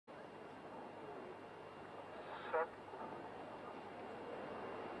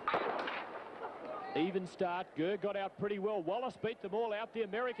Even start. Göhr got out pretty well. Wallace beat them all out. The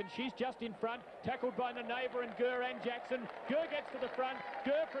American, she's just in front. Tackled by Naneva and Göhr and Jackson. Göhr gets to the front.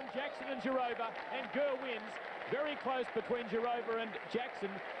 Göhr from Jackson and Jarova. And Göhr wins. Very close between Jarova and Jackson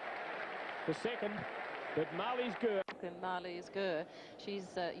for second. But Marlies Göhr. Marlies Göhr, she's,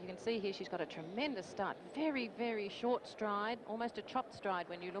 you can see here, she's got a tremendous start. Very, very short stride, almost a chopped stride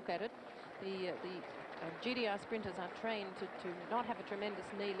when you look at it. The GDR sprinters are trained to not have a tremendous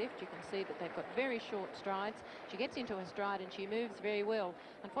knee lift. You can see that they've got very short strides. She gets into her stride and she moves very well.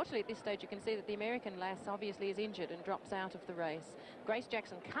 Unfortunately, at this stage, you can see that the American lass obviously is injured and drops out of the race. Grace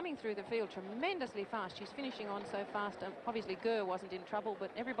Jackson coming through the field tremendously fast. She's finishing on so fast. Obviously, Göhr wasn't in trouble,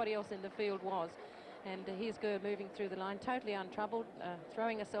 but everybody else in the field was. And here's Göhr moving through the line, totally untroubled,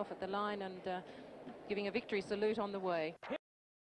 throwing herself at the line and giving a victory salute on the way.